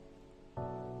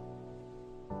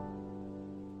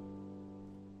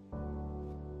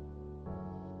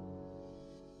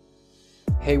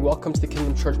Hey, welcome to the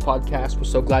Kingdom Church Podcast. We're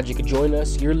so glad you could join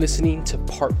us. You're listening to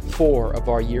part 4 of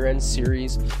our year-end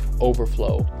series,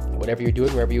 Overflow. Whatever you're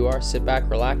doing, wherever you are, sit back,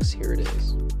 relax. Here it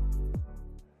is.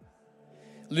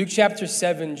 Luke chapter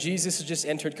 7, Jesus has just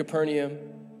entered Capernaum.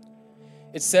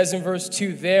 It says in verse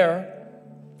 2 there,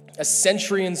 a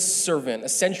centurion's servant. A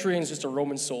centurion is just a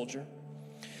Roman soldier.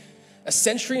 A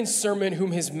centurion's servant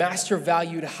whom his master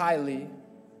valued highly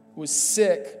was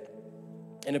sick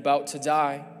and about to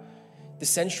die. The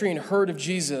centurion heard of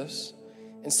Jesus,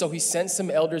 and so he sent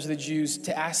some elders of the Jews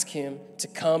to ask him to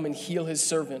come and heal his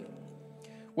servant.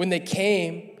 When they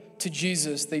came to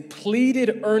Jesus, they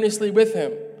pleaded earnestly with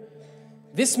him,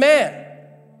 "This man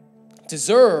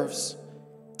deserves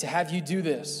to have you do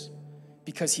this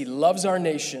because he loves our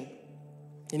nation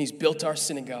and he's built our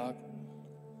synagogue."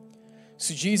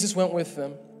 So Jesus went with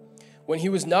them. When he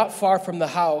was not far from the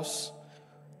house,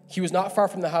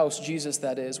 Jesus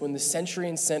that is, when the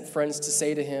centurion sent friends to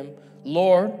say to him,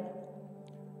 "Lord,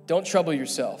 don't trouble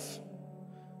yourself,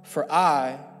 for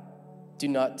I do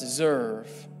not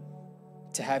deserve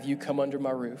to have you come under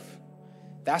my roof.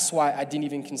 That's why I didn't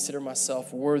even consider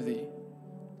myself worthy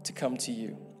to come to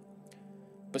you.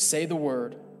 But say the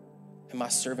word, and my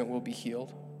servant will be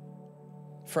healed.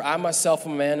 For I myself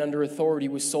am a man under authority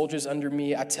with soldiers under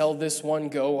me. I tell this one,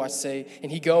 go, I say,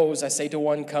 and he goes. I say to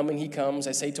one, come, and he comes.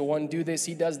 I say to one, do this,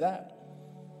 he does that."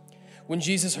 When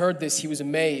Jesus heard this, he was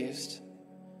amazed.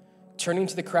 Turning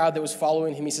to the crowd that was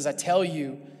following him, he says, "I tell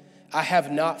you, I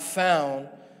have not found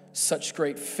such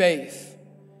great faith,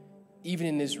 even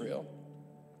in Israel."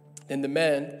 Then the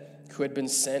men who had been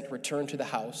sent returned to the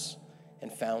house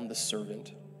and found the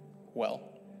servant well.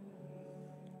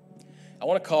 I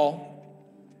want to call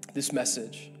this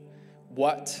message,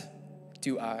 "What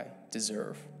do I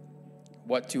deserve?"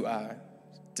 What do I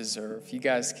deserve? You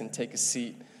guys can take a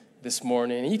seat this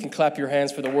morning, and you can clap your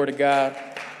hands for the Word of God.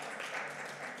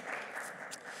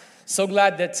 So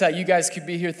glad that you guys could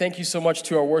be here. Thank you so much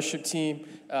to our worship team.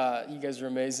 You guys are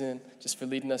amazing just for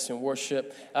leading us in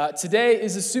worship. Today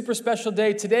is a super special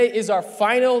day. Today is our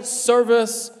final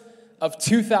service of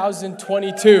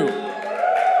 2022.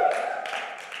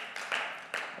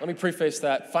 Let me preface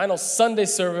that. Final Sunday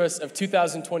service of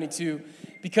 2022.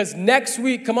 Because next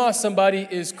week, come on somebody,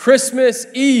 is Christmas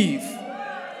Eve.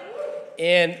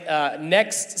 And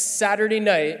next Saturday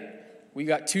night, we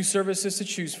got 2 services to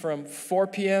choose from, 4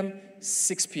 p.m.,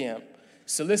 6 p.m.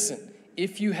 So listen,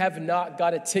 if you have not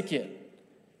got a ticket,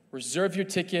 reserve your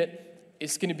ticket.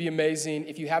 It's going to be amazing.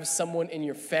 If you have someone in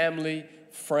your family,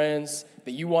 friends,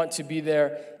 that you want to be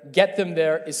there, get them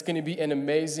there. It's going to be an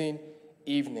amazing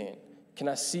evening. Can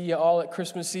I see you all at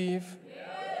Christmas Eve?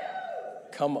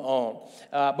 Come on.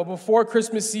 But before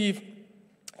Christmas Eve,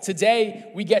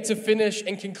 today we get to finish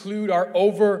and conclude our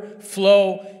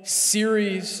Overflow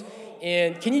series.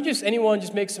 And can you anyone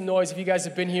make some noise if you guys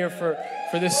have been here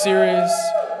for this series?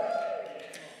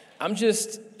 I'm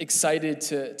just excited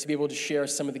to be able to share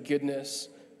some of the goodness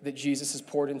that Jesus has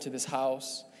poured into this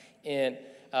house. And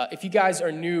if you guys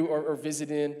are new or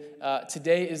visiting,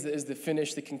 today is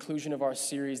the conclusion of our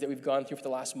series that we've gone through for the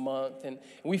last month. And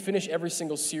we finish every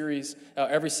single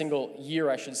year,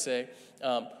 I should say,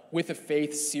 with a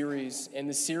faith series. And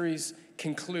the series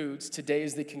concludes, today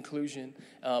is the conclusion,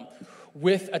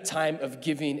 with a time of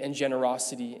giving and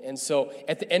generosity. And so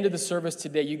at the end of the service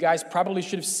today, you guys probably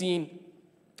should have seen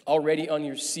already on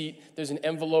your seat, there's an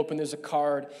envelope and there's a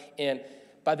card. And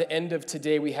by the end of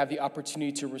today, we have the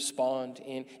opportunity to respond.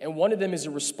 And one of them is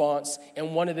a response,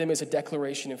 and one of them is a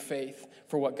declaration of faith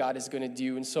for what God is going to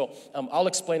do. And so I'll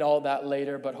explain all of that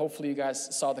later, but hopefully you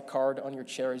guys saw the card on your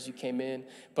chair as you came in.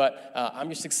 But I'm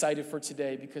just excited for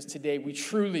today, because today we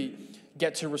truly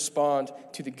get to respond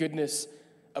to the goodness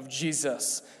of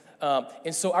Jesus.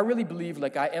 And so I really believe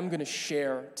I am going to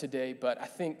share today, but I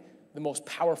think the most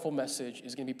powerful message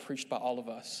is going to be preached by all of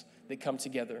us that come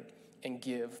together and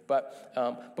give. But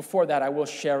before that, I will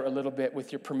share a little bit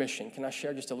with your permission. Can I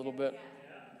share just a little bit?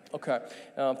 Okay.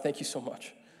 Thank you so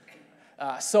much.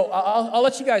 So I'll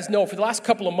let you guys know, for the last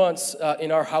couple of months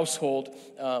in our household,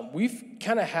 we've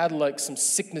kind of had some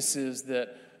sicknesses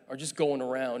that are just going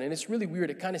around. And it's really weird.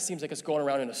 It kind of seems like it's going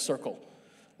around in a circle.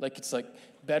 It's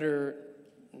better,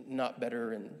 not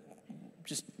better, and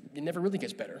just it never really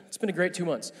gets better. It's been a great 2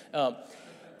 months.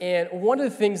 And one of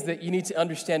the things that you need to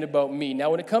understand about me,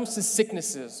 now when it comes to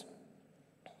sicknesses,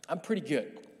 I'm pretty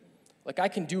good. I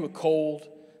can do a cold,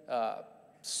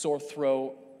 sore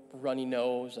throat, runny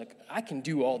nose. I can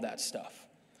do all that stuff.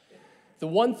 The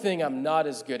one thing I'm not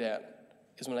as good at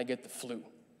is when I get the flu.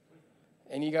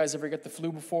 Any of you guys ever get the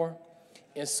flu before?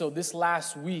 And so this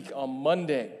last week on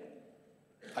Monday,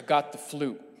 I got the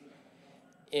flu.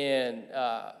 And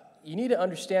you need to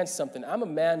understand something. I'm a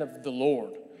man of the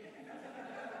Lord.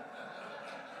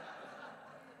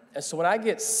 And so when I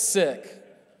get sick,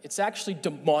 it's actually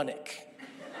demonic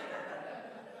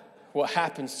what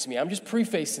happens to me. I'm just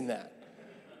prefacing that.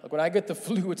 Like when I get the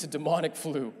flu, it's a demonic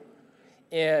flu.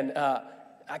 And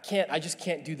I just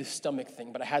can't do the stomach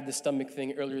thing. But I had the stomach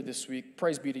thing earlier this week.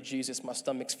 Praise be to Jesus, my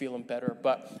stomach's feeling better.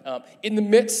 But in the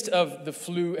midst of the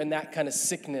flu and that kind of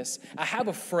sickness, I have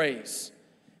a phrase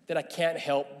that I can't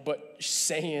help but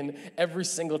saying every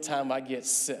single time I get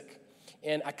sick.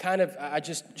 And I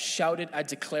just shout it, I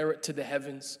declare it to the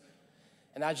heavens.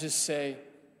 And I just say,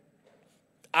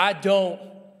 I don't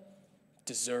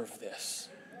deserve this.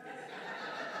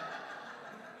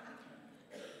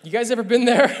 You guys ever been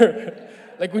there?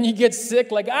 Like when you get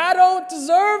sick, like, I don't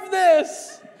deserve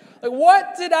this. Like,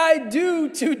 what did I do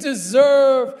to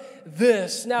deserve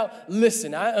this? Now,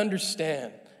 listen, I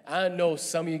understand. I know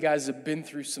some of you guys have been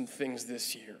through some things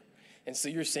this year. And so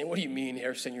you're saying, what do you mean,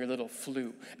 Harrison, your little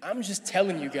flu? I'm just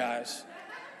telling you guys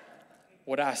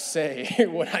what I say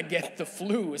when I get the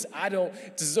flu is I don't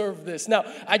deserve this. Now,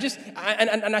 I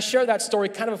share that story,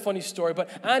 kind of a funny story,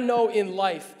 but I know in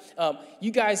life,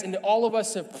 you guys and all of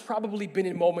us have probably been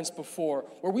in moments before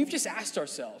where we've just asked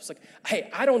ourselves, like, hey,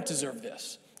 I don't deserve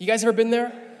this. You guys ever been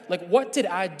there? Like, what did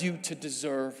I do to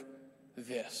deserve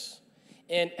this?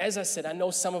 And as I said, I know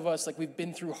some of us, like, we've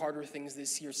been through harder things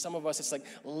this year. Some of us, it's like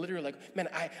literally like, man,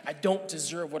 I don't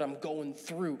deserve what I'm going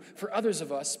through. For others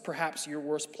of us, perhaps your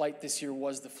worst plight this year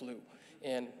was the flu,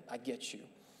 and I get you.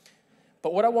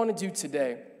 But what I want to do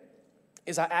today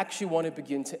is I actually want to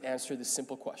begin to answer this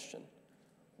simple question.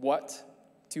 What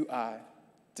do I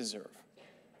deserve?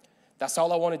 That's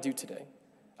all I want to do today.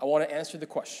 I want to answer the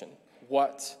question,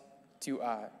 what do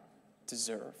I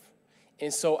deserve?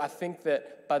 And so I think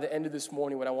that by the end of this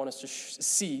morning, what I want us to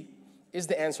see is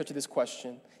the answer to this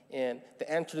question. And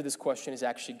the answer to this question is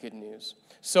actually good news.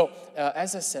 So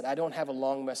as I said, I don't have a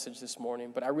long message this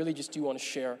morning, but I really just do want to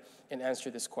share and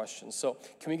answer this question. So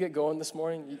can we get going this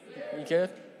morning? You good?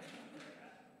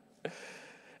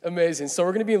 Amazing. So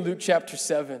we're going to be in Luke chapter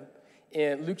 7.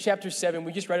 In Luke chapter 7,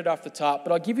 we just read it off the top,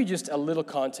 but I'll give you just a little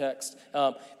context.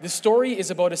 The story is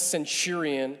about a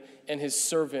centurion and his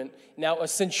servant. Now, a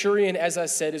centurion, as I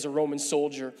said, is a Roman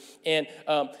soldier. And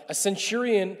a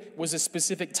centurion was a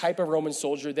specific type of Roman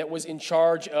soldier that was in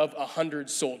charge of 100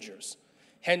 soldiers.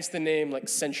 Hence the name, like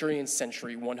centurion,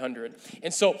 century, 100.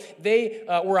 And so they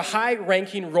were a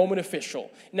high-ranking Roman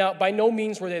official. Now, by no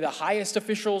means were they the highest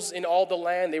officials in all the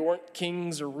land. They weren't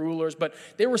kings or rulers, but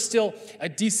they were still a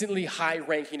decently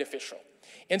high-ranking official.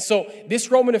 And so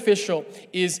this Roman official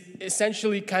is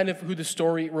essentially kind of who the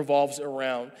story revolves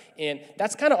around. And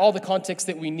that's kind of all the context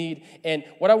that we need. And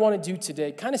what I want to do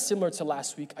today, kind of similar to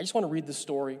last week, I just want to read the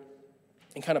story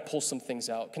and kind of pull some things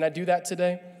out. Can I do that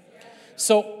today?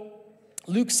 So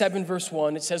Luke 7, verse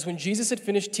 1, it says, when Jesus had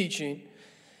finished teaching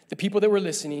the people that were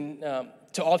listening,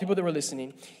 to all people that were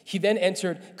listening, he then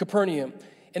entered Capernaum.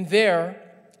 And there,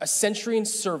 a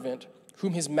centurion's servant,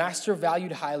 whom his master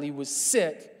valued highly, was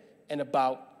sick and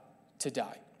about to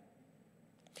die.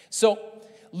 So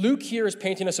Luke here is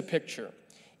painting us a picture.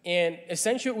 And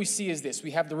essentially what we see is this.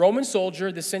 We have the Roman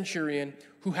soldier, the centurion,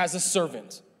 who has a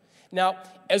servant. Now,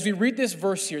 as we read this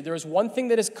verse here, there is one thing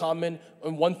that is common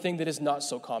and one thing that is not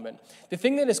so common. The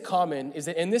thing that is common is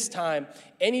that in this time,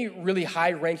 any really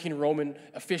high-ranking Roman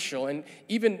official, and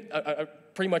even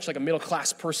pretty much like a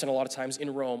middle-class person a lot of times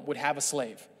in Rome, would have a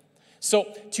slave.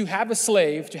 So to have a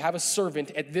slave, to have a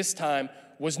servant at this time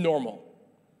was normal.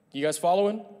 You guys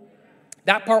following?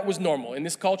 That part was normal. In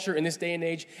this culture, in this day and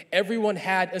age, everyone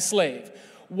had a slave.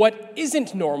 What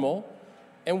isn't normal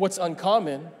and what's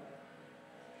uncommon,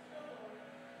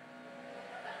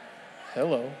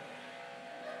 hello.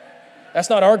 That's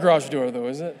not our garage door, though,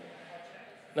 is it?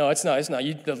 No, it's not. It's not.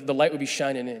 The light would be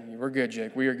shining in. We're good,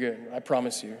 Jake. We are good. I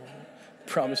promise you.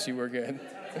 Promise you we're good.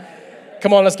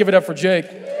 Come on, let's give it up for Jake.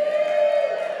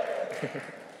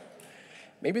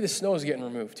 Maybe the snow is getting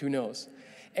removed. Who knows?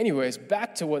 Anyways,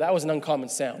 back to that was an uncommon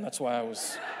sound. That's why I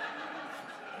was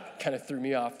kind of threw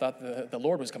me off. Thought the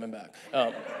Lord was coming back.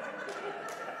 Then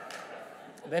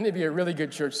it'd be a really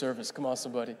good church service. Come on,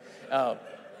 somebody.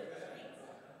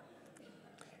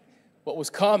 What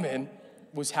was common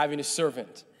was having a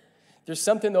servant. There's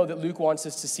something, though, that Luke wants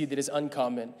us to see that is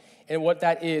uncommon. And what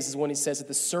that is when he says that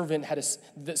the centurion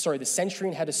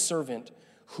had a servant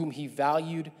whom he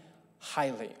valued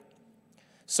highly.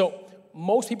 So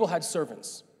most people had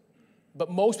servants,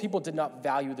 but most people did not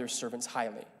value their servants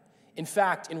highly. In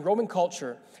fact, in Roman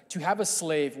culture, to have a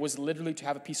slave was literally to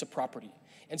have a piece of property.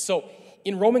 And so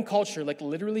in Roman culture, like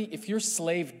literally, if your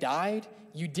slave died,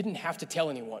 you didn't have to tell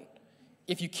anyone.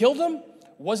 If you killed them,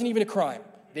 wasn't even a crime.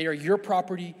 They are your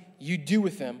property. You do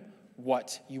with them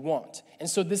what you want. And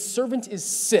so this servant is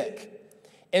sick.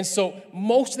 And so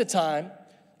most of the time,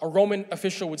 a Roman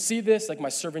official would see this, like, my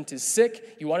servant is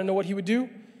sick. You want to know what he would do?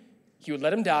 He would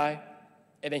let him die,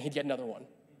 and then he'd get another one.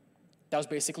 That was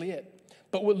basically it.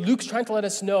 But what Luke's trying to let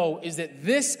us know is that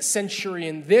this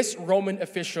centurion, this Roman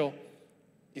official,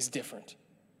 is different.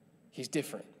 He's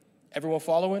different. Everyone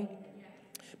following?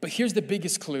 But here's the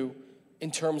biggest clue in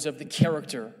terms of the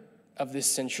character of this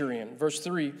centurion. Verse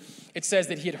 3, it says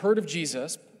that he had heard of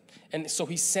Jesus, and so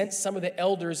he sent some of the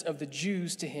elders of the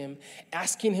Jews to him,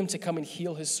 asking him to come and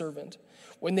heal his servant.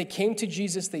 When they came to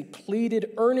Jesus, they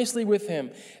pleaded earnestly with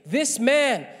him, "This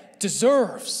man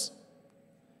deserves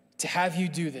to have you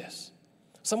do this."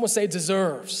 Someone say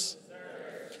deserves.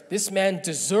 This man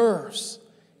deserves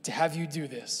to have you do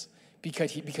this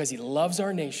because he loves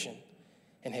our nation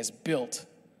and has built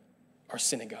our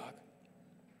synagogue.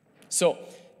 So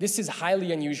this is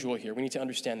highly unusual here. We need to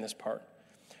understand this part.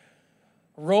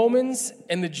 Romans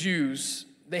and the Jews,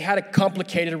 they had a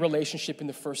complicated relationship in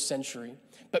the first century.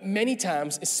 But many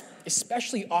times,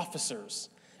 especially officers,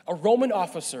 a Roman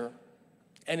officer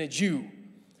and a Jew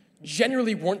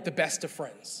generally weren't the best of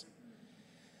friends.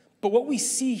 But what we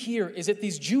see here is that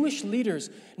these Jewish leaders,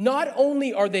 not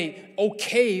only are they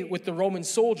okay with the Roman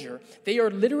soldier, they are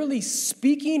literally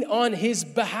speaking on his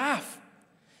behalf,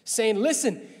 saying,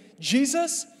 listen,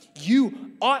 Jesus,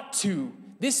 you ought to,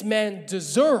 this man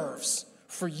deserves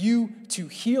for you to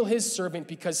heal his servant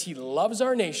because he loves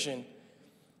our nation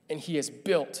and he has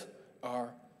built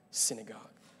our synagogue.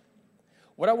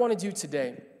 What I want to do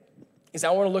today is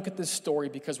I want to look at this story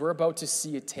because we're about to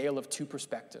see a tale of two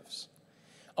perspectives.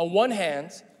 On one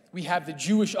hand, we have the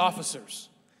Jewish officers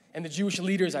and the Jewish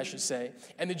leaders, I should say.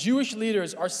 And the Jewish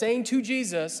leaders are saying to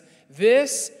Jesus,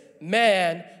 this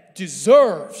man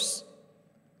deserves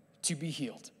to be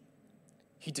healed.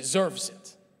 He deserves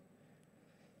it.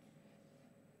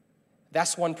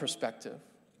 That's one perspective.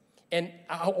 And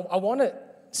I want to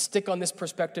stick on this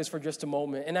perspective for just a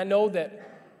moment. And I know that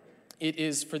it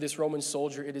is, for this Roman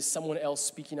soldier, it is someone else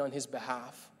speaking on his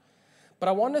behalf. But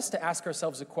I want us to ask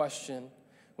ourselves a question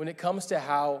when it comes to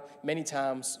how many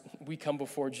times we come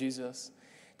before Jesus.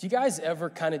 Do you guys ever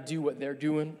kind of do what they're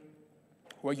doing,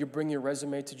 where you bring your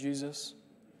resume to Jesus?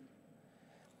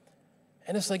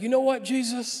 And it's like, you know what,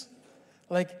 Jesus?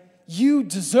 Like,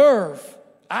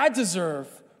 I deserve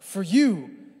for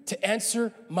you to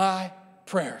answer my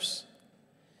prayers.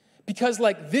 Because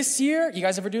like this year, you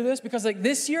guys ever do this? Because like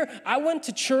this year, I went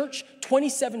to church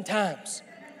 27 times,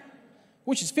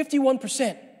 which is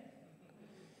 51%.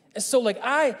 And so like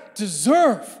I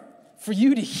deserve for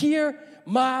you to hear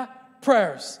my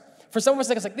prayers. For some of us,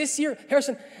 like it's like this year,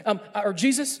 Harrison, or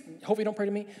Jesus, hope you don't pray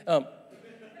to me.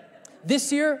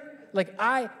 This year, like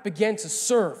I began to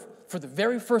serve for the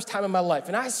very first time in my life.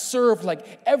 And I served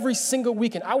like every single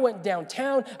weekend. I went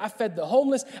downtown. I fed the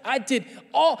homeless. I did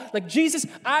all, like Jesus,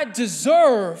 I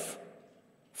deserve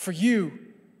for you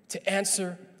to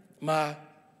answer my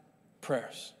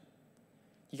prayers.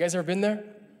 You guys ever been there?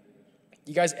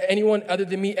 You guys, anyone other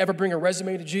than me ever bring a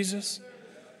resume to Jesus?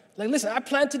 Like, listen, I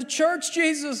planted a church,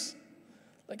 Jesus.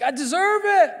 Like, I deserve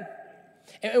it.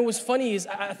 And what's funny is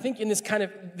I think in this kind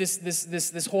of,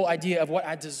 this whole idea of what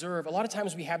I deserve, a lot of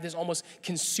times we have this almost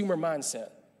consumer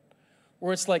mindset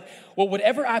where it's like, well,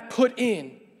 whatever I put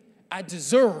in, I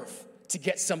deserve to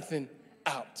get something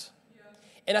out. Yeah.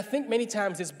 And I think many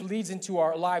times this bleeds into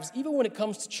our lives, even when it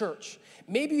comes to church.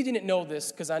 Maybe you didn't know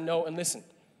this because I know, and listen,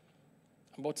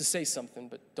 I'm about to say something,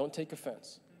 but don't take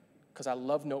offense because I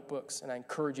love notebooks and I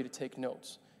encourage you to take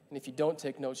notes. And if you don't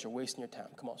take notes, you're wasting your time.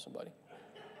 Come on, somebody.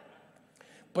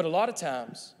 But a lot of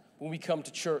times when we come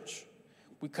to church,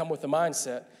 we come with a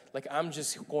mindset like I'm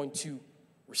just going to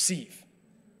receive.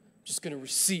 I'm just going to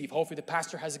receive. Hopefully the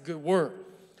pastor has a good word.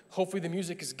 Hopefully the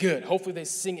music is good. Hopefully they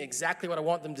sing exactly what I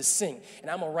want them to sing. And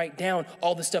I'm going to write down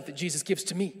all the stuff that Jesus gives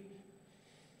to me.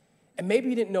 And maybe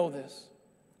you didn't know this,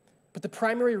 but the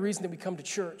primary reason that we come to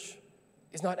church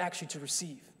is not actually to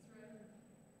receive.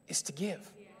 It's to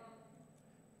give.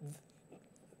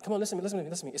 Come on, listen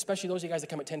to me, especially those of you guys that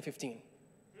come at 10:15.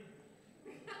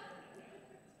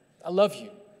 I love you.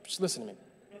 Just listen to me.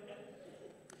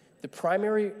 The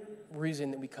primary reason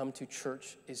that we come to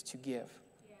church is to give.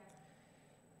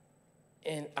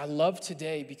 And I love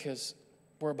today because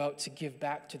we're about to give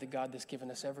back to the God that's given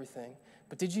us everything.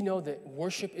 But did you know that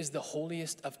worship is the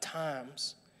holiest of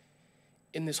times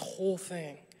in this whole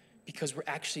thing? because we're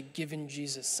actually giving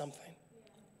Jesus something.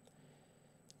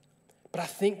 But I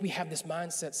think we have this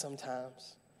mindset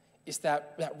sometimes. It's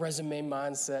that resume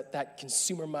mindset, that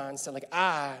consumer mindset, like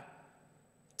I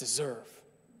deserve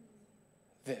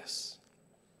this.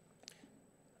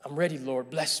 I'm ready, Lord,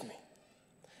 bless me.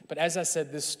 But as I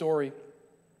said, this story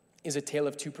is a tale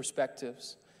of two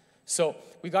perspectives. So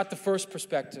we got the first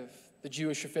perspective, the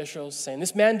Jewish officials saying,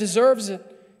 this man deserves it.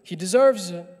 He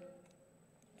deserves it.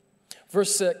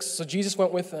 Verse 6, so Jesus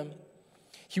went with them.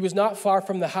 He was not far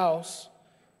from the house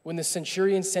when the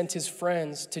centurion sent his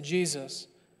friends to Jesus.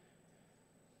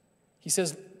 He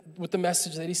says, with the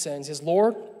message that he sends, he says,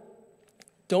 Lord,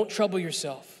 don't trouble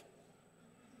yourself.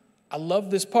 I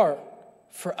love this part.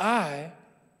 For I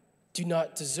do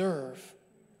not deserve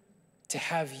to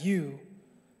have you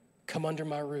come under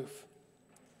my roof.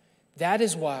 That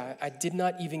is why I did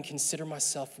not even consider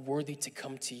myself worthy to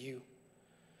come to you.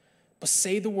 But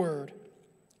say the word,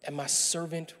 and my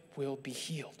servant will be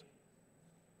healed.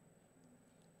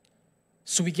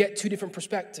 So we get two different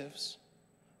perspectives.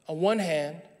 On one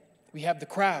hand, we have the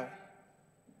crowd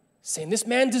saying, this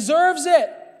man deserves it.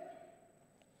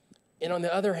 And on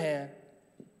the other hand,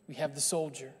 we have the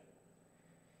soldier.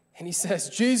 And he says,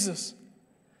 Jesus.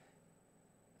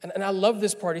 And I love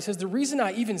this part. He says, the reason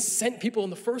I even sent people in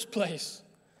the first place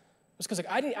was because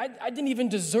I didn't even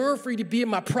deserve for you to be in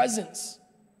my presence.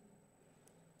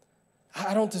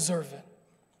 I don't deserve it.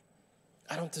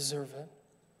 I don't deserve it.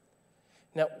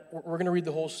 Now, we're going to read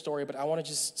the whole story, but I want to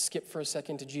just skip for a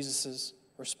second to Jesus'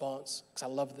 response, because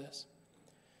I love this.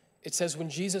 It says, when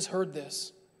Jesus heard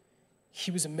this,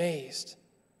 he was amazed.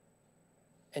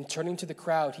 And turning to the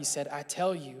crowd, he said, I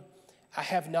tell you, I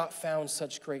have not found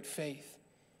such great faith,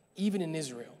 even in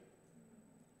Israel.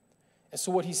 And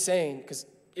so what he's saying, because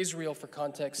Israel, for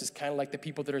context, is kind of like the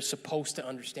people that are supposed to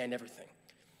understand everything.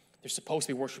 They're supposed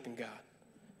to be worshiping God.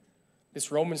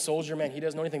 This Roman soldier, man, he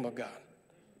doesn't know anything about God.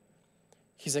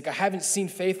 He's like, I haven't seen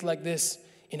faith like this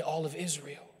in all of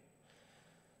Israel.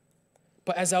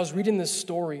 But as I was reading this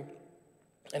story,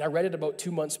 and I read it about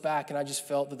 2 months back, and I just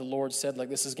felt that the Lord said, like,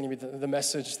 this is going to be the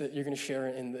message that you're going to share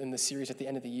in the series at the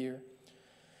end of the year.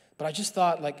 But I just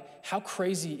thought, like, how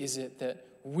crazy is it that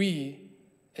we,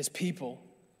 as people,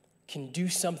 can do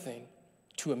something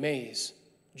to amaze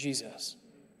Jesus?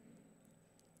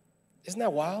 Isn't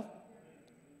that wild?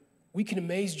 We can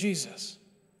amaze Jesus.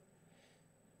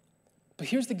 But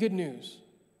here's the good news.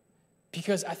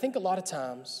 Because I think a lot of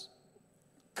times,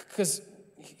 because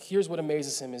here's what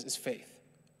amazes him is faith.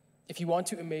 If you want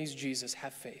to amaze Jesus,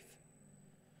 have faith.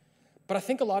 But I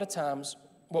think a lot of times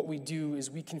what we do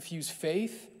is we confuse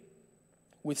faith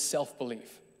with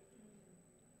self-belief.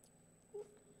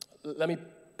 Let me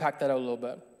pack that out a little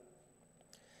bit.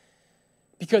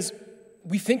 Because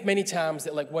we think many times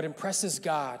that, like, what impresses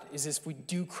God is if we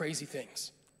do crazy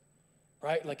things,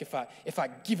 right? Like if I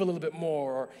give a little bit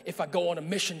more, or if I go on a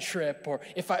mission trip, or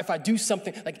if I do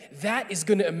something, like that is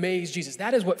going to amaze Jesus.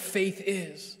 That is what faith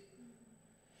is.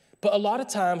 But a lot of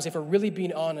times, if we're really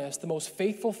being honest, the most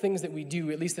faithful things that we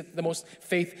do, at least the most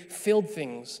faith-filled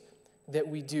things that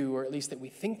we do, or at least that we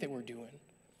think that we're doing,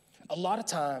 a lot of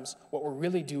times what we're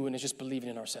really doing is just believing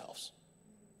in ourselves.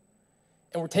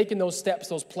 And we're taking those steps,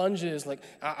 those plunges, like,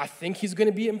 I think he's going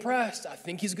to be impressed. I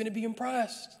think he's going to be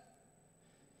impressed.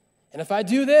 And if I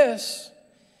do this,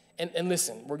 and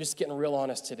listen, we're just getting real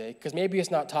honest today, because maybe it's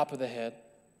not top of the head,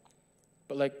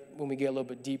 but like when we get a little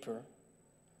bit deeper,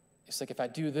 it's like, if I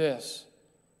do this,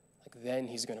 like, then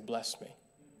he's going to bless me.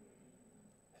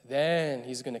 Then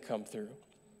he's going to come through.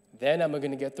 Then I'm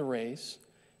going to get the raise.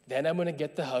 Then I'm going to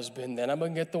get the husband. Then I'm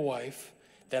going to get the wife.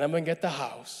 Then I'm going to get the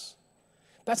house.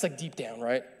 That's like deep down,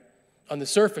 right? On the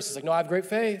surface, it's like, no, I have great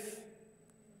faith.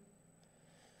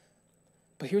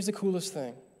 But here's the coolest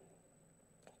thing.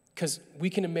 Because we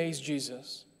can amaze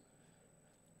Jesus.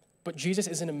 But Jesus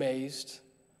isn't amazed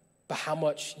by how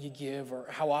much you give or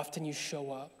how often you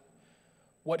show up.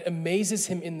 What amazes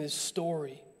him in this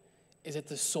story is that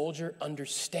the soldier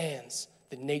understands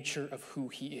the nature of who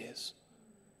he is.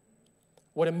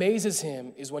 What amazes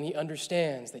him is when he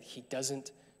understands that he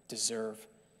doesn't deserve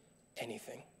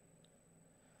anything.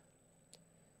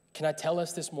 Can I tell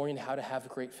us this morning how to have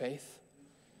great faith?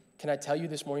 Can I tell you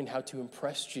this morning how to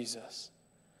impress Jesus?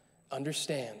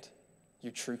 Understand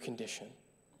your true condition.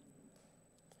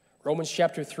 Romans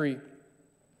chapter 3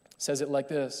 says it like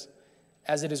this: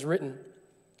 as it is written,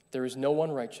 there is no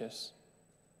one righteous,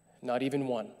 not even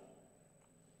one.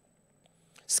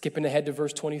 Skipping ahead to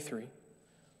verse 23.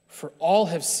 For all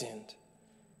have sinned,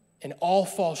 and all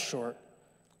fall short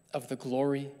of the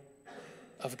glory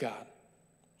of God.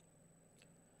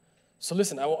 So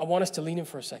listen, I want us to lean in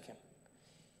for a second.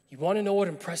 You want to know what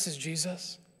impresses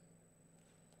Jesus?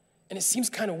 And it seems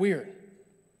kind of weird.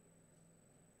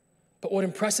 But what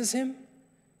impresses him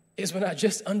is when I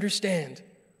just understand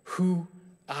who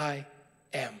I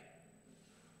am.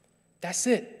 That's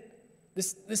it.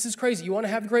 This is crazy. You want to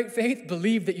have great faith?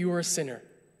 Believe that you are a sinner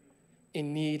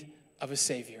in need of a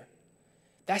Savior.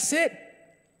 That's it.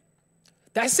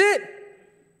 That's it.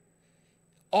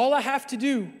 All I have to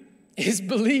do is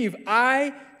believe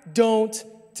I don't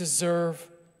deserve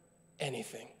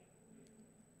anything.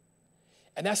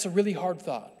 And that's a really hard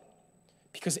thought,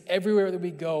 because everywhere that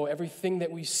we go, everything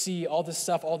that we see, all the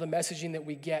stuff, all the messaging that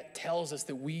we get tells us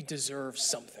that we deserve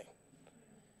something.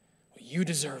 You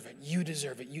deserve it. You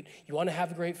deserve it. You want to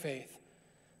have great faith.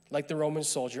 Like the Roman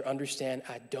soldier, understand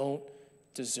I don't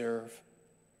deserve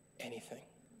anything.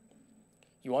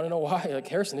 You want to know why? Like,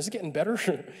 Harrison, this is getting better.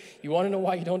 You want to know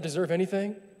why you don't deserve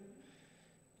anything?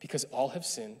 Because all have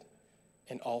sinned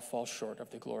and all fall short of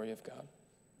the glory of God.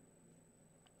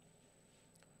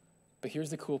 But here's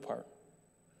the cool part.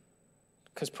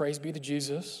 Because praise be to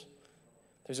Jesus,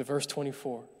 there's a verse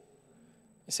 24.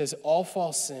 It says,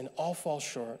 all sin, all fall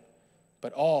short,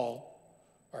 but all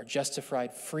are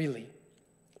justified freely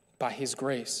by his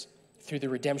grace through the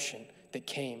redemption that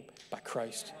came by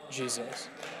Christ Jesus.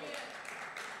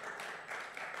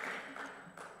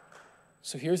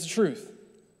 So here's the truth.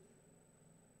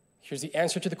 Here's the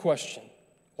answer to the question,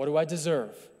 what do I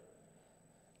deserve?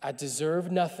 I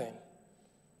deserve nothing,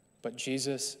 but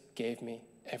Jesus gave me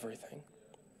everything.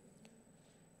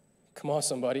 Come on,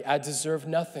 somebody. I deserve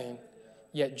nothing,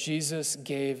 yet Jesus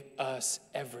gave us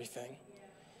everything.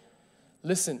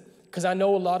 Listen, because I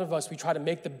know a lot of us, we try to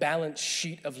make the balance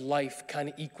sheet of life kind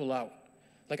of equal out.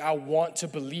 Like, I want to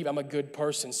believe I'm a good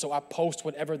person, so I post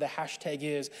whatever the hashtag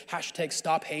is, hashtag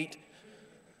stop hate.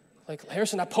 Like,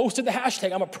 Harrison, I posted the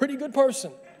hashtag, I'm a pretty good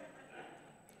person.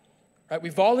 Right? We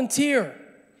volunteer.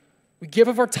 We give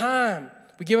of our time.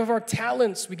 We give of our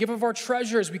talents. We give of our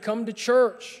treasures. We come to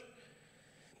church.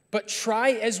 But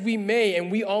try as we may,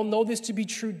 and we all know this to be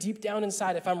true deep down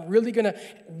inside, if I'm really going to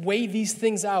weigh these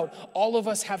things out, all of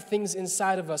us have things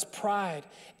inside of us: pride,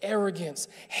 arrogance,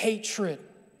 hatred,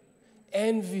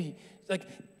 envy. Like,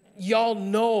 y'all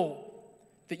know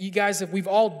that you guys, we've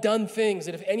all done things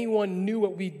that if anyone knew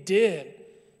what we did,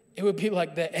 it would be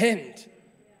like the end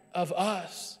of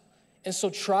us. And so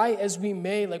try as we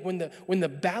may, like when the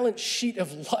balance sheet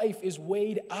of life is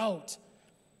weighed out,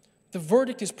 the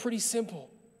verdict is pretty simple.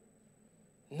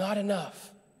 Not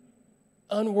enough,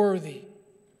 unworthy,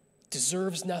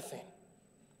 deserves nothing.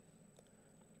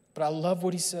 But I love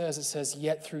what he says. It says,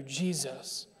 yet through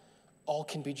Jesus, all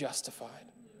can be justified.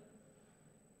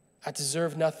 I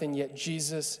deserve nothing, yet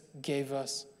Jesus gave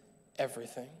us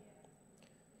everything.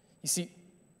 You see,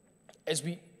 as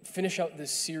we finish out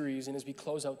this series and as we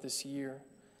close out this year,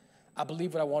 I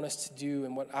believe what I want us to do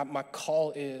and what my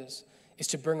call is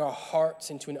to bring our hearts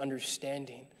into an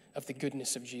understanding of the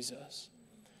goodness of Jesus.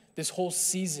 This whole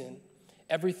season,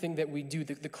 everything that we do,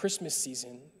 the Christmas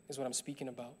season is what I'm speaking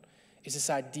about, is this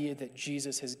idea that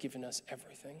Jesus has given us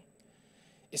everything.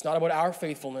 It's not about our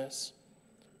faithfulness,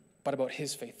 but about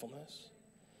his faithfulness.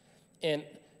 And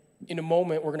in a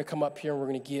moment, we're going to come up here and we're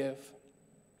going to give.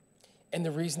 And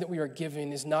the reason that we are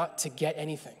giving is not to get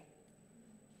anything.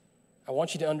 I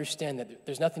want you to understand that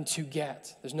there's nothing to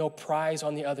get. There's no prize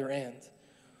on the other end.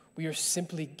 We are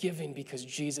simply giving because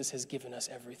Jesus has given us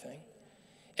everything.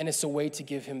 And it's a way to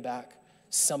give him back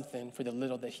something for the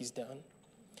little that he's done.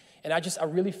 And I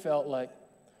really felt like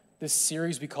this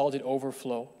series, we called it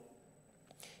Overflow.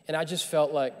 And I just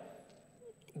felt like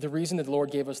the reason that the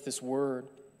Lord gave us this word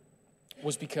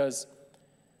was because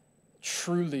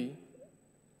truly,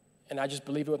 and I just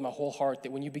believe it with my whole heart,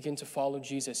 that when you begin to follow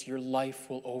Jesus, your life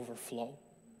will overflow.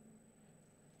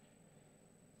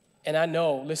 And I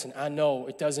know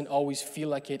it doesn't always feel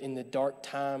like it in the dark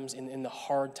times, in the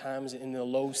hard times, in the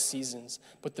low seasons.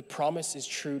 But the promise is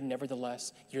true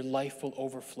nevertheless. Your life will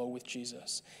overflow with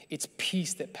Jesus. It's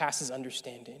peace that passes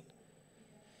understanding.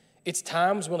 It's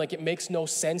times when it makes no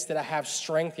sense that I have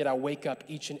strength, yet I wake up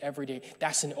each and every day.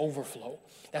 That's an overflow.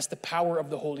 That's the power of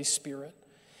the Holy Spirit.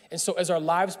 And so as our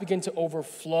lives begin to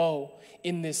overflow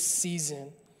in this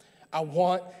season, I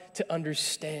want to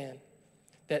understand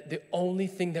that the only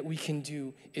thing that we can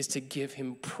do is to give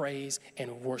him praise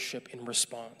and worship in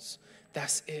response.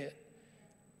 That's it.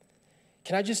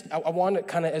 I want to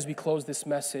kind of, as we close this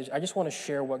message, I just want to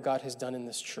share what God has done in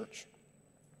this church.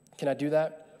 Can I do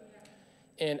that?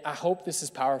 And I hope this is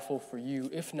powerful for you.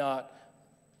 If not,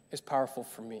 it's powerful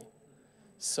for me.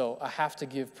 So I have to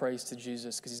give praise to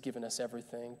Jesus because he's given us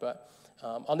everything. But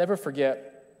I'll never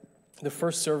forget the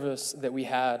first service that we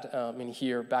had in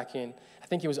here back in, I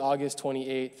think it was August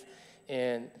 28th.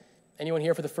 And anyone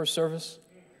here for the first service?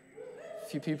 A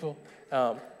few people.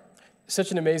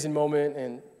 Such an amazing moment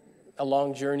and a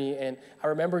long journey. And I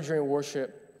remember during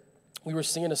worship, we were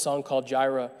singing a song called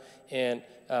Jireh. And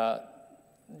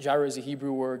Jireh is a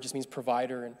Hebrew word, just means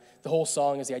provider. And the whole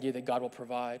song is the idea that God will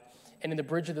provide. And in the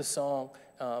bridge of the song,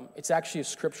 it's actually a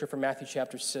scripture from Matthew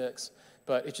chapter 6.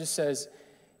 But it just says,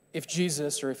 if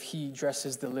Jesus or if he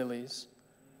dresses the lilies,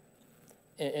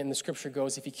 and the scripture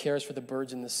goes, if he cares for the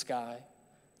birds in the sky,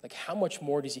 like how much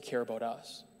more does he care about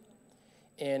us?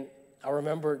 And I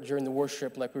remember during the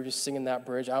worship, like we were just singing that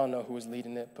bridge. I don't know who was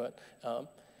leading it, but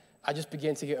I just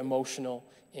began to get emotional,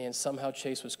 and somehow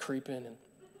Chase was creeping. And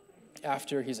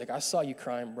after, he's like, I saw you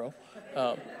crying, bro.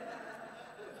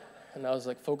 And I was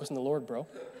like, focus on the Lord, bro.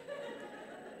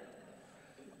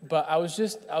 But I was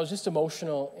just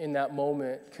emotional in that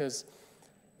moment, because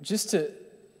just to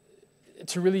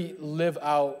really live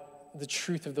out the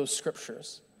truth of those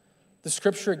scriptures. The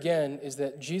scripture, again, is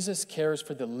that Jesus cares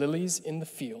for the lilies in the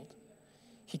field.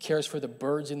 He cares for the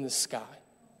birds in the sky.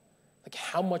 Like,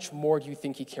 how much more do you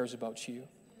think he cares about you?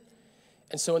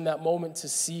 And so in that moment, to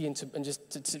see and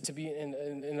just to be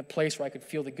in a place where I could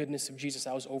feel the goodness of Jesus,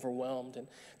 I was overwhelmed. And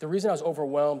the reason I was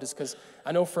overwhelmed is because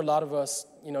I know for a lot of us,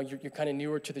 you know, you're kind of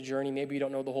newer to the journey. Maybe you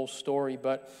don't know the whole story,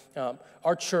 but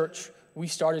our church, we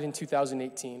started in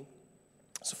 2018,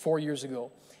 so 4 years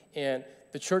ago. And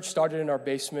the church started in our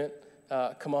basement.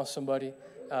 Come on, somebody.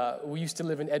 We used to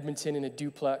live in Edmonton in a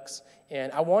duplex.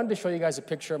 And I wanted to show you guys a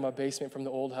picture of my basement from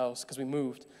the old house because we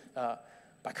moved. But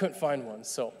I couldn't find one,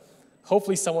 so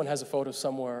hopefully someone has a photo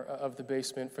somewhere of the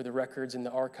basement for the records in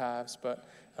the archives. But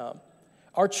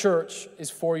our church is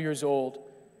 4 years old.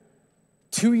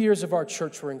 2 years of our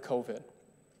church were in COVID.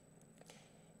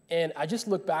 And I just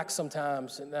look back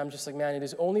sometimes, and I'm just like, man, it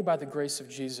is only by the grace of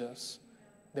Jesus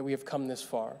that we have come this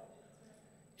far.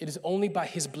 It is only by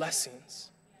his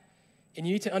blessings. And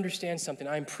you need to understand something.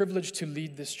 I am privileged to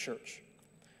lead this church,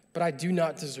 but I do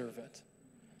not deserve it.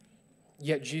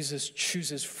 Yet Jesus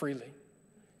chooses freely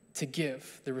to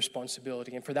give the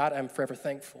responsibility. And for that, I'm forever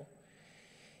thankful.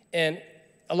 And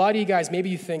a lot of you guys, maybe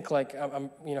you think like I'm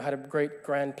had a great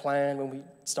grand plan when we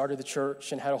started the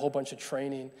church and had a whole bunch of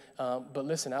training. But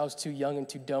listen, I was too young and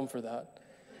too dumb for that.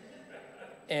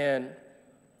 And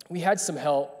we had some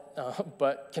help.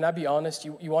 But can I be honest?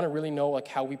 You want to really know like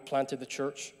how we planted the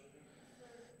church?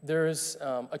 There's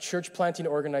a church planting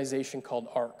organization called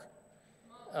ARC.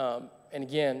 And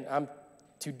again, I'm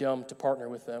too dumb to partner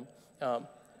with them.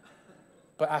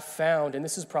 But I found, and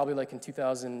this is probably like in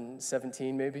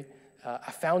 2017 maybe,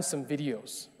 I found some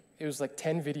videos. It was like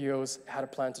 10 videos how to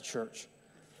plant a church.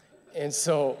 And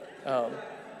so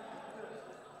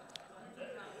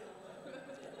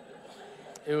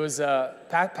it was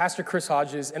Pastor Chris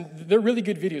Hodges, and they're really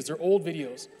good videos. They're old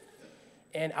videos.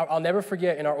 And I'll never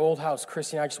forget, in our old house,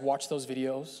 Chris and I just watched those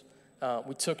videos.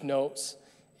 We took notes,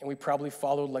 and we probably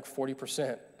followed like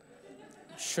 40%.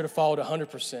 Should have followed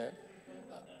 100%.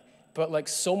 But like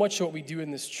so much of what we do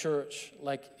in this church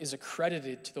like is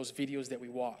accredited to those videos that we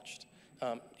watched.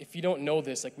 If you don't know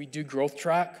this, like we do Growth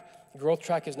Track. Growth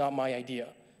Track is not my idea.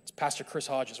 It's Pastor Chris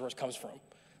Hodges, where it comes from.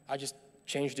 I just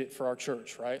changed it for our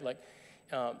church, right? Like,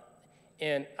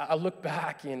 and I look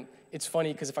back, and it's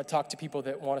funny because if I talk to people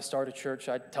that want to start a church,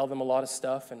 I tell them a lot of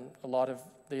stuff, and a lot of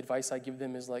the advice I give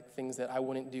them is like things that I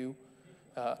wouldn't do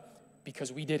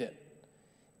because we did it.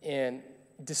 And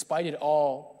despite it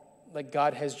all, like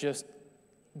God has just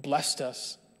blessed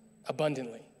us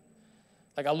abundantly.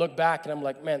 Like I look back and I'm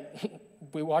like, man,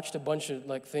 we watched a bunch of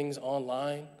like things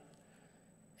online,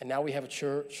 and now we have a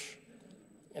church,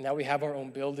 and now we have our own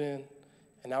building,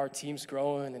 and now our team's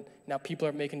growing, and now people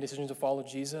are making decisions to follow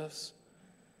Jesus.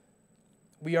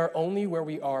 We are only where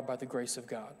we are by the grace of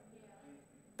God.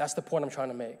 That's the point I'm trying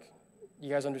to make. You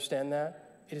guys understand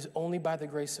that? It is only by the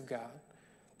grace of God.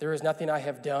 There is nothing I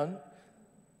have done.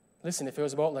 Listen, if it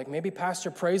was about like maybe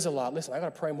pastor prays a lot, listen, I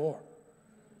got to pray more.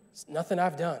 It's nothing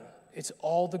I've done. It's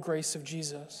all the grace of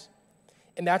Jesus.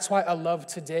 And that's why I love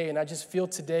today, and I just feel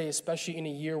today, especially in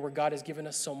a year where God has given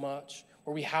us so much,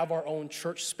 where we have our own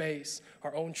church space,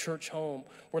 our own church home,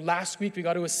 where last week we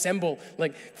got to assemble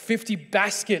like 50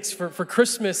 baskets for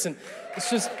Christmas, and it's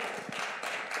just,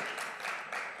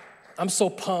 I'm so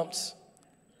pumped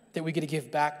that we get to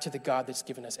give back to the God that's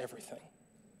given us everything.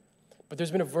 But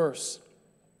there's been a verse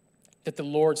that the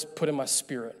Lord's put in my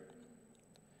spirit.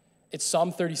 It's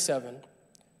Psalm 37.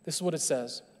 This is what it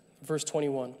says, verse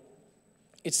 21.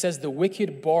 It says, the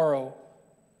wicked borrow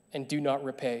and do not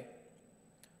repay,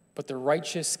 but the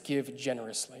righteous give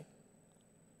generously.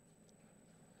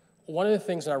 One of the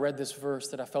things when I read this verse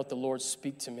that I felt the Lord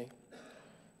speak to me,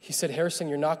 he said, Harrison,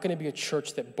 you're not going to be a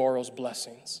church that borrows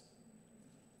blessings.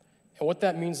 And what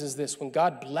that means is this: when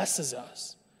God blesses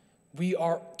us, we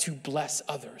are to bless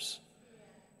others.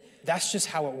 That's just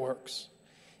how it works.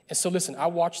 And so listen, I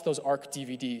watched those ARC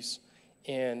DVDs,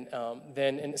 and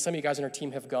some of you guys on our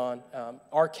team have gone.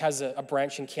 ARC has a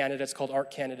branch in Canada. It's called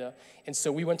ARC Canada. And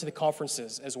so we went to the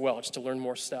conferences as well just to learn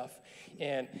more stuff.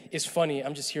 And it's funny,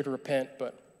 I'm just here to repent,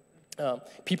 but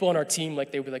people on our team,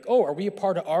 like, they would be like, oh, are we a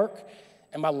part of ARC?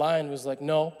 And my line was like,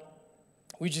 no,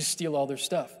 we just steal all their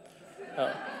stuff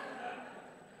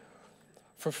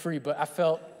for free. But I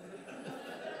felt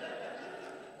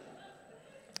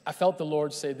the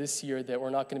Lord say this year that we're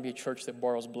not going to be a church that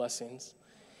borrows blessings.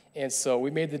 And so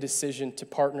we made the decision to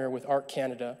partner with ARC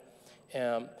Canada.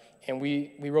 And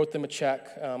we wrote them a check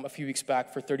a few weeks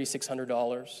back for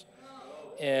 $3,600.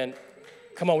 And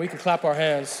come on, we can clap our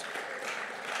hands.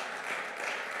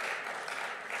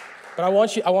 But I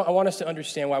want us to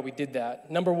understand why we did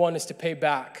that. Number one is to pay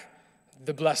back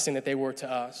the blessing that they were to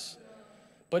us.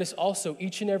 But it's also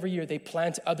each and every year they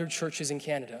plant other churches in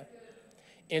Canada.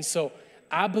 And so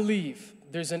I believe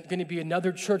there's going to be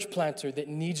another church planter that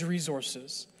needs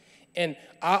resources. And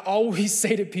I always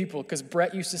say to people, because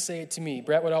Brett used to say it to me,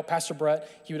 Pastor Brett,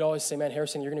 he would always say, man,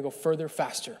 Harrison, you're going to go further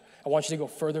faster. I want you to go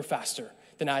further faster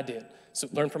than I did. So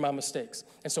learn from my mistakes.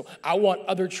 And so I want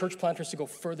other church planters to go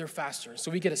further faster. So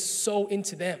we get to sow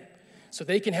into them so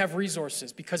they can have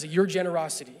resources because of your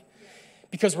generosity.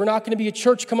 Because we're not going to be a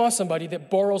church, come on somebody, that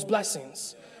borrows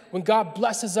blessings. When God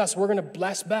blesses us, we're going to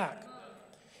bless back.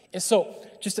 And so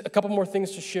just a couple more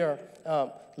things to share.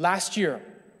 Last year,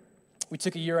 we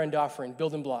took a year-end offering,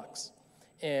 building blocks.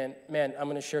 And man, I'm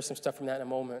going to share some stuff from that in a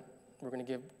moment. We're going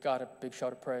to give God a big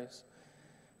shout of praise.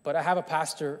 But I have a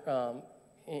pastor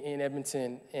in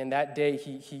Edmonton, and that day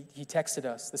he texted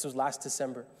us. This was last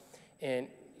December. And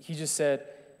he just said,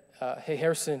 hey,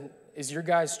 Harrison, is your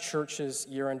guys' church's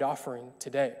year-end offering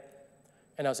today?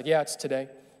 And I was like, yeah, it's today.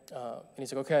 And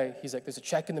he's like, okay. He's like, there's a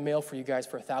check in the mail for you guys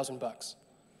for $1,000.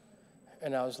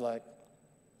 And I was like,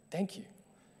 thank you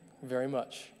very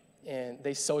much. And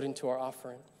they sowed into our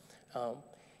offering.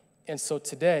 And so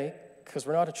today, because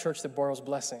we're not a church that borrows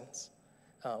blessings,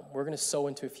 we're going to sow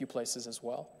into a few places as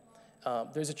well.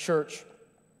 There's a church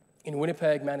in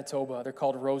Winnipeg, Manitoba. They're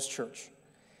called Rose Church.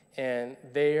 And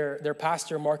their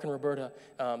pastor, Mark and Roberta,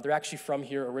 they're actually from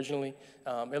here originally,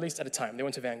 at least at a time. They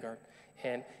went to Vanguard.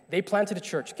 And they planted a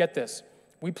church. Get this.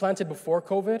 We planted before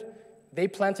COVID. They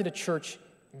planted a church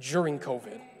during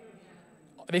COVID.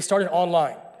 They started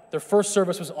online. Their first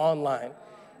service was online.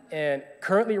 And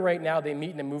currently right now they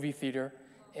meet in a movie theater,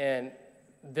 and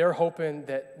they're hoping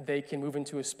that they can move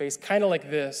into a space kind of like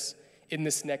this in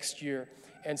this next year.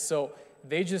 And so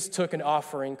they just took an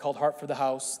offering called Heart for the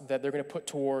House that they're going to put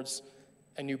towards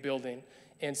a new building.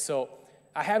 And so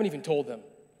I haven't even told them.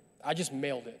 I just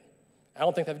mailed it. I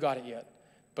don't think they've got it yet.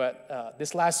 But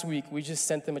this last week, we just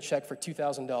sent them a check for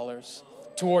 $2,000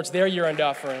 towards their year-end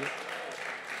offering.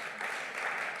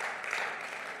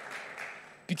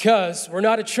 Because we're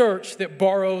not a church that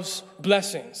borrows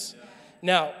blessings.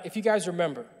 Now, if you guys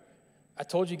remember, I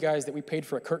told you guys that we paid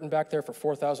for a curtain back there for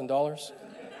 $4,000.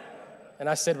 And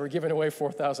I said we're giving away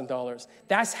 $4,000.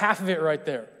 That's half of it right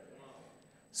there.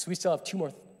 So we still have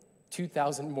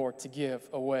 $2,000 more to give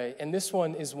away. And this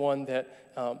one is one that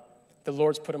the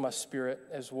Lord's put in my spirit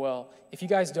as well. If you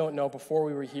guys don't know, before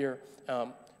we were here,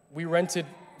 we rented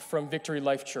from Victory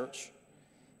Life Church.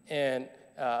 And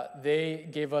they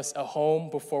gave us a home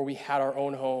before we had our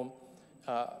own home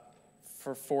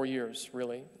for 4 years,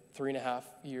 really, 3.5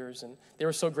 years. And they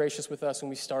were so gracious with us when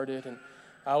we started. And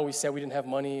I always said we didn't have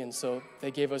money, and so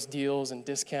they gave us deals and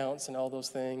discounts and all those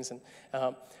things. And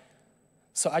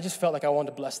so I just felt like I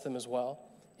wanted to bless them as well.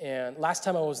 And last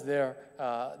time I was there,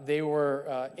 they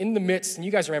were in the midst, and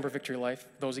you guys remember Victory Life,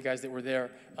 those of you guys that were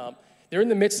there. They're in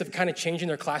the midst of kind of changing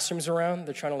their classrooms around.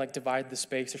 They're trying to divide the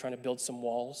space. They're trying to build some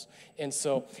walls. And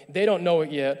so they don't know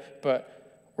it yet,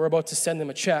 but we're about to send them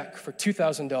a check for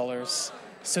 $2,000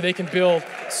 so they can build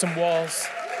some walls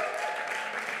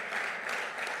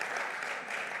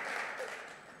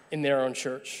in their own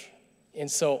church. And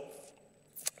so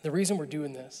the reason we're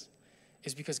doing this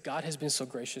is because God has been so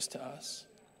gracious to us.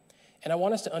 And I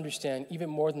want us to understand even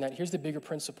more than that. Here's the bigger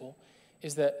principle,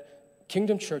 is that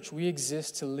Kingdom Church, we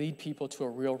exist to lead people to a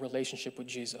real relationship with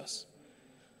Jesus.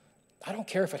 I don't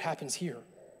care if it happens here.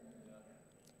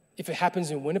 If it happens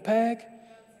in Winnipeg,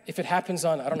 if it happens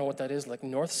on, I don't know what that is, like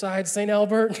North Side, St.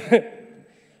 Albert,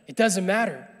 it doesn't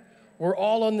matter. We're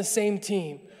all on the same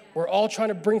team. We're all trying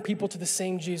to bring people to the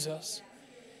same Jesus.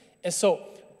 And so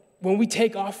when we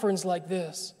take offerings like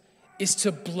this, is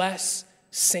to bless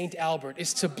St. Albert,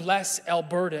 is to bless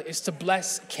Alberta, is to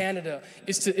bless Canada,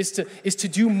 is to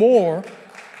do more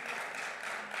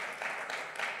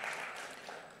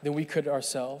than we could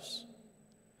ourselves.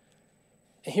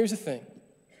 And here's the thing,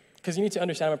 because you need to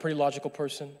understand I'm a pretty logical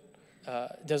person.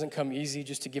 It doesn't come easy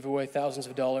just to give away thousands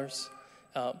of dollars.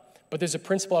 But there's a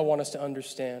principle I want us to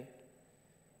understand.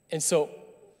 And so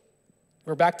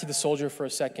we're back to the soldier for a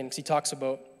second, because he talks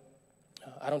about,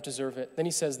 I don't deserve it. Then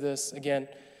he says this again.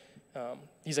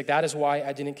 He's like, that is why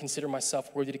I didn't consider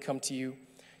myself worthy to come to you.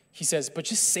 He says, but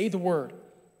just say the word,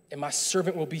 and my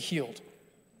servant will be healed.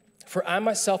 For I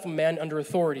myself am a man under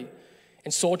authority,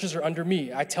 and soldiers are under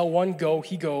me. I tell one, go,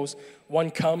 he goes. One,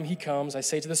 come, he comes. I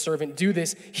say to the servant, do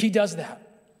this, he does that.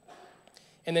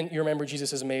 And then you remember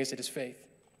Jesus is amazed at his faith.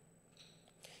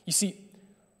 You see,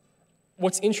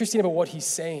 what's interesting about what he's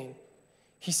saying,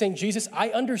 Jesus, I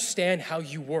understand how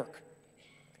you work.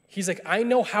 He's like, I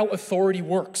know how authority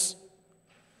works.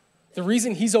 The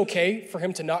reason he's okay for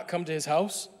him to not come to his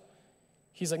house,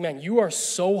 he's like, man, you are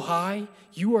so high,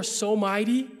 you are so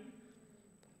mighty.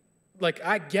 Like,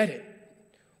 I get it.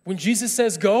 When Jesus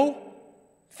says go,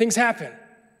 things happen.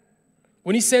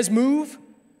 When he says move,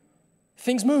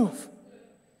 things move.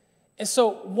 And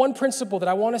so one principle that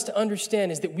I want us to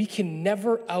understand is that we can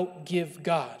never outgive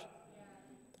God.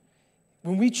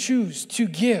 When we choose to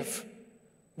give,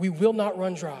 we will not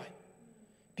run dry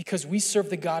because we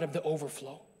serve the God of the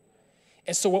overflow.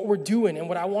 And so what we're doing and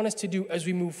what I want us to do as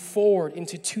we move forward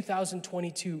into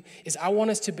 2022 is I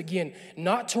want us to begin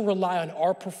not to rely on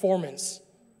our performance,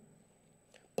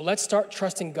 but let's start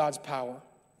trusting God's power,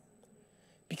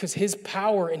 because his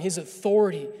power and his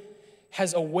authority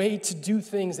has a way to do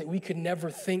things that we could never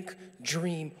think,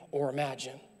 dream, or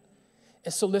imagine.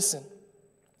 And so listen,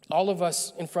 all of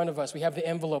us in front of us, we have the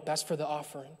envelope, that's for the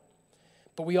offering.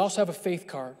 But we also have a faith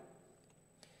card.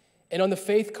 And on the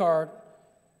faith card,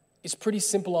 it's pretty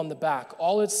simple on the back.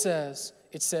 All it says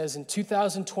in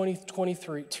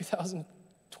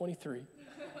 2023,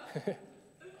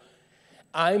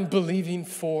 I'm believing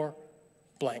for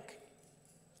blank.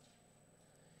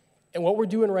 And what we're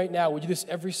doing right now, we do this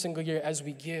every single year as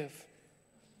we give.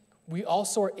 We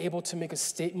also are able to make a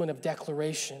statement of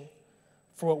declaration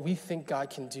for what we think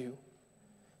God can do.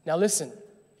 Now listen,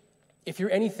 if you're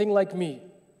anything like me,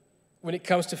 when it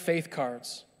comes to faith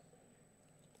cards,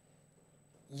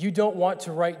 you don't want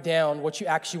to write down what you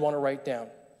actually want to write down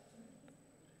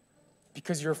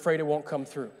because you're afraid it won't come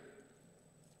through.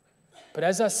 But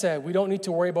as I said, we don't need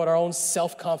to worry about our own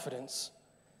self-confidence.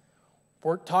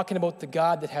 We're talking about the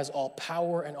God that has all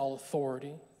power and all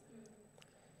authority.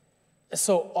 And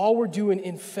so all we're doing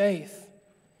in faith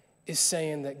is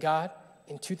saying that God,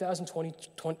 in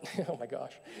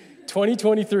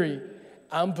 2023,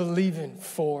 I'm believing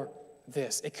for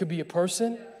this. It could be a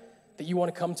person that you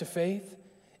want to come to faith.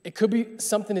 It could be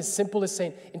something as simple as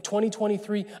saying, in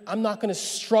 2023, I'm not going to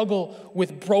struggle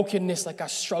with brokenness like I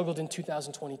struggled in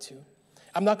 2022.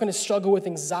 I'm not going to struggle with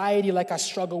anxiety like I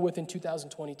struggled with in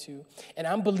 2022. And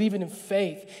I'm believing in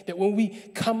faith that when we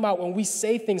come out, when we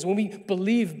say things, when we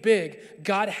believe big,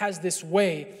 God has this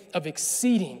way of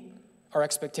exceeding our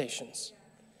expectations.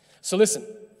 So listen,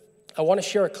 I want to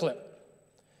share a clip.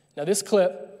 Now this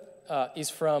clip is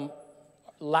from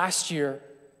last year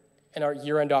in our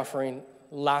year-end offering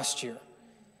last year.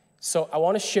 So I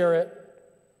want to share it,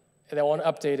 and I want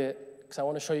to update it, because I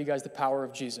want to show you guys the power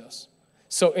of Jesus.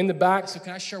 So in the back, so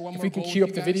can I share one if more we can goal cue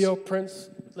with up you the guys? video, Prince,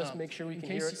 let's make sure we can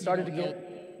hear it. Start it again.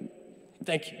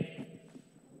 Thank you.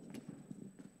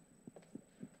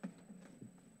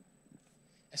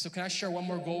 So can I share one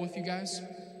more goal with you guys?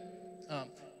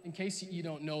 In case you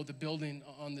don't know, the building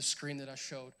on the screen that I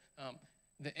showed,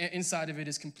 the inside of it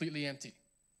is completely empty.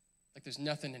 Like there's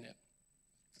nothing in it.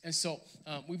 And so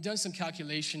we've done some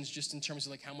calculations just in terms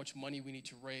of like how much money we need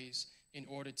to raise in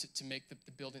order to make the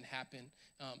building happen.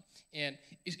 And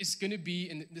it's going to be,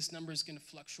 and this number is going to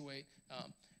fluctuate,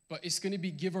 but it's going to be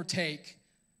give or take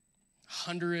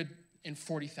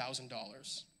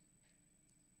 $140,000,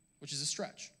 which is a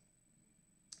stretch.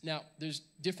 Now, there's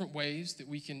different ways that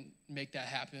we can make that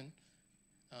happen.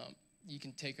 You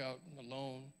can take out a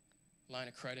loan, line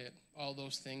of credit, all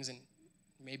those things, and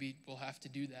maybe we'll have to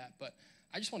do that. But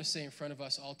I just want to say in front of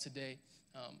us all today,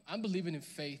 I'm believing in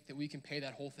faith that we can pay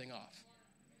that whole thing off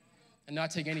and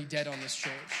not take any debt on this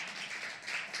church.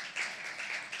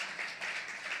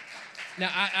 Now,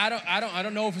 I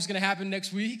don't know if it's going to happen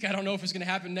next week. I don't know if it's going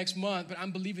to happen next month, but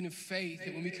I'm believing in faith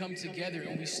that when we come together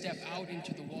and we step out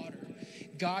into the water,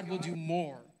 God will do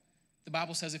more The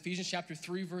Bible says, Ephesians chapter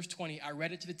 3, verse 20, I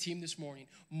read it to the team this morning,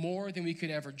 more than we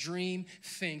could ever dream,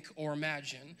 think, or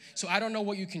imagine. So I don't know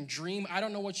what you can dream. I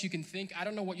don't know what you can think. I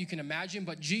don't know what you can imagine,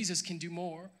 but Jesus can do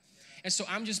more. And so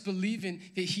I'm just believing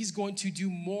that he's going to do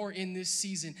more in this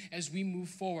season as we move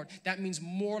forward. That means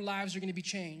more lives are going to be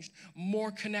changed, more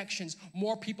connections,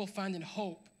 more people finding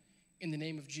hope in the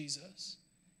name of Jesus.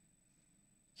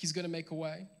 He's going to make a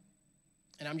way,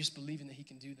 and I'm just believing that he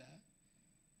can do that.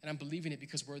 And I'm believing it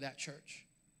because we're that church.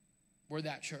 We're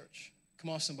that church. Come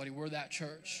on, somebody, we're that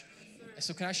church. And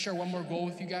so can I share one more goal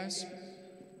with you guys?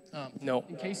 No.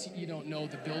 In case you don't know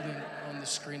the building on the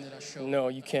screen that I showed. No,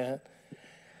 you can't.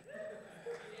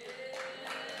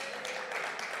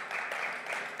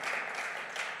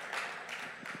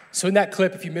 So in that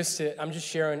clip, if you missed it, I'm just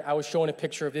sharing, I was showing a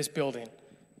picture of this building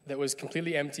that was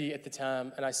completely empty at the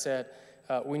time, and I said,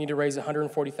 we need to raise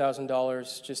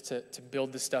 $140,000 just to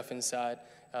build the stuff inside.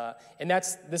 And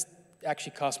this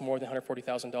actually cost more than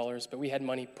 $140,000, but we had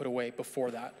money put away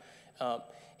before that.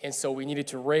 And so we needed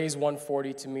to raise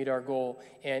 $140,000 to meet our goal.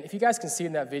 And if you guys can see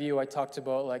in that video, I talked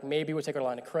about, like, maybe we'll take our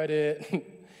line of credit.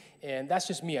 And that's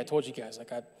just me. I told you guys,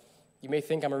 like, you may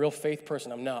think I'm a real faith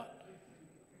person. I'm not.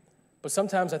 But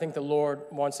sometimes I think the Lord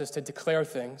wants us to declare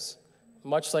things,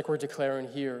 much like we're declaring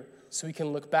here, so we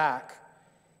can look back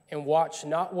and watch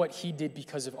not what he did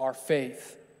because of our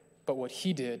faith, but what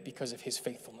he did because of his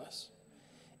faithfulness.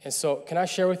 And so can I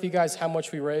share with you guys how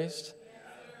much we raised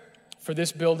for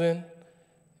this building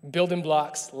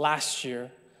blocks last year?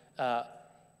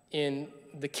 In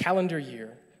the calendar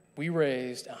year, we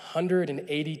raised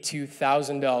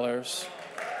 $182,000.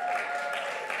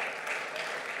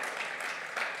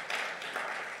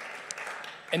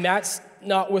 And that's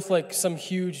not with like some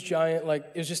huge giant, like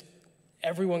it was just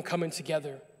everyone coming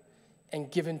together and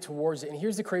giving towards it. And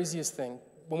here's the craziest thing.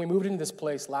 When we moved into this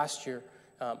place last year,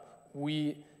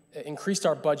 we increased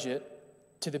our budget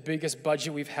to the biggest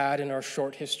budget we've had in our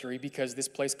short history because this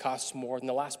place costs more than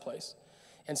the last place.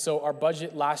 And so our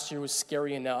budget last year was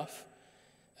scary enough,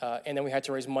 and then we had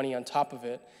to raise money on top of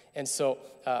it. And so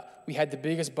we had the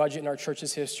biggest budget in our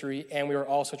church's history, and we were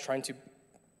also trying to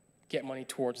get money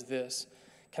towards this.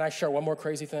 Can I share one more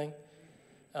crazy thing?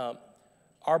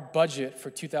 Our budget for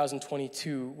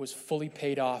 2022 was fully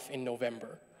paid off in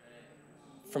November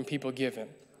from people giving.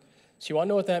 So you want to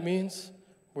know what that means?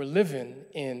 We're living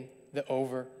in the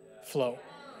overflow.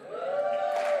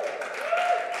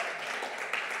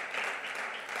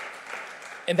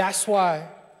 And that's why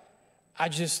I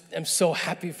just am so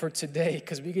happy for today,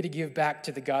 because we get to give back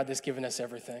to the God that's given us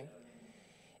everything.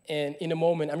 And in a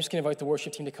moment, I'm just going to invite the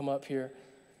worship team to come up here.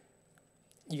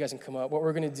 You guys can come up. What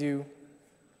we're going to do,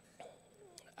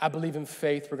 I believe in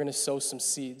faith, we're going to sow some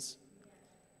seeds.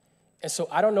 And so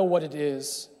I don't know what it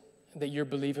is that you're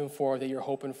believing for, that you're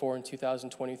hoping for in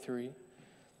 2023.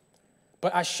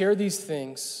 But I share these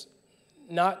things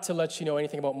not to let you know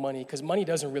anything about money, because money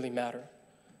doesn't really matter.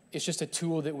 It's just a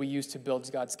tool that we use to build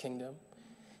God's kingdom.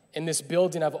 And this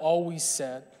building, I've always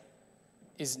said,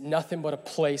 is nothing but a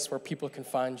place where people can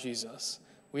find Jesus.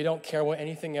 We don't care about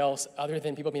anything else other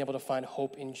than people being able to find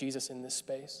hope in Jesus in this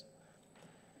space.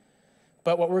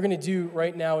 But what we're going to do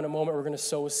right now in a moment, we're going to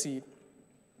sow a seed.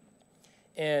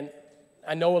 And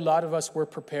I know a lot of us were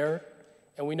prepared,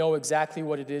 and we know exactly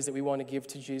what it is that we want to give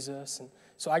to Jesus. And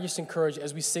so I just encourage,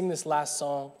 as we sing this last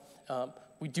song,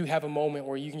 we do have a moment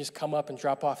where you can just come up and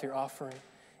drop off your offering.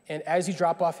 And as you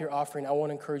drop off your offering, I want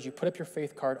to encourage you, put up your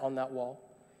faith card on that wall.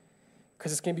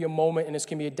 Because it's going to be a moment and it's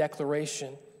going to be a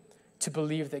declaration to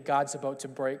believe that God's about to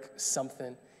break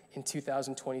something in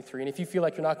 2023. And if you feel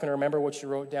like you're not going to remember what you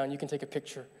wrote down, you can take a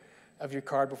picture of your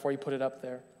card before you put it up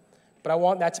there. But I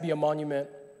want that to be a monument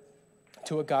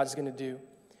to what God's going to do.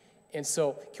 And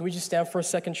so, can we just stand for a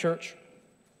second, church?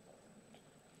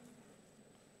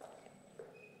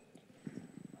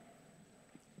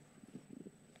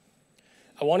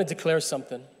 I want to declare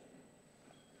something.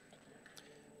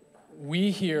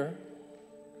 We here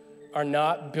are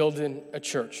not building a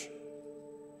church.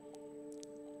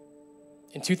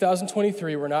 In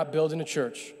 2023, we're not building a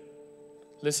church.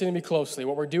 Listen to me closely.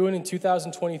 What we're doing in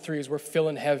 2023 is we're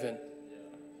filling heaven.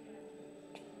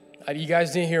 You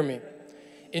guys didn't hear me.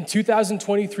 In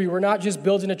 2023, we're not just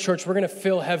building a church, we're going to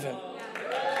fill heaven.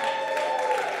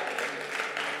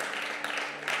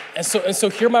 And so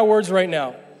hear my words right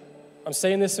now. I'm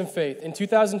saying this in faith. In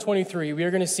 2023, we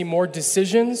are going to see more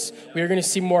decisions, we are going to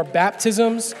see more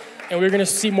baptisms, and we're going to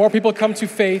see more people come to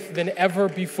faith than ever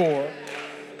before,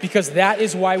 because that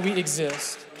is why we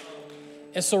exist.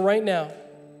 And so right now,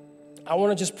 I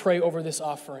want to just pray over this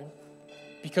offering,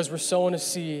 because we're sowing a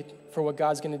seed for what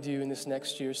God's going to do in this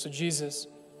next year. So Jesus,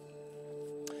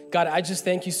 God, I just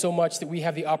thank you so much that we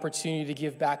have the opportunity to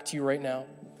give back to you right now.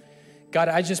 God,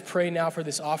 I just pray now for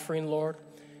this offering, Lord.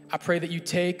 I pray that you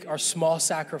take our small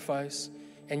sacrifice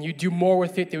and you do more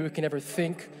with it than we can ever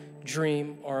think,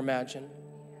 dream, or imagine.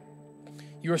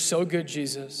 You are so good,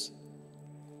 Jesus.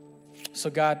 So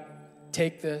God,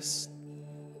 take this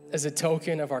as a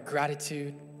token of our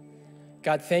gratitude.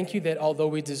 God, thank you that although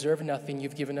we deserve nothing,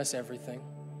 you've given us everything.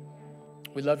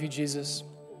 We love you, Jesus.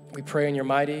 We pray in your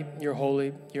mighty, your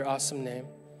holy, your awesome name.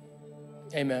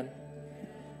 Amen.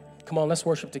 Come on, let's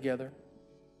worship together.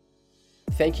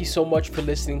 Thank you so much for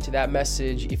listening to that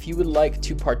message. If you would like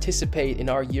to participate in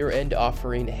our year-end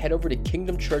offering, head over to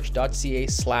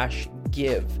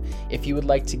kingdomchurch.ca/give. If you would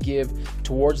like to give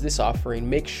towards this offering,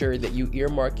 make sure that you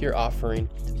earmark your offering,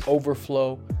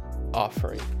 overflow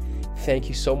offering. Thank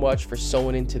you so much for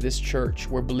sowing into this church.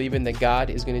 We're believing that God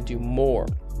is going to do more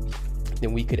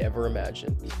than we could ever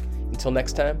imagine. Until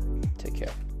next time, take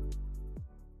care.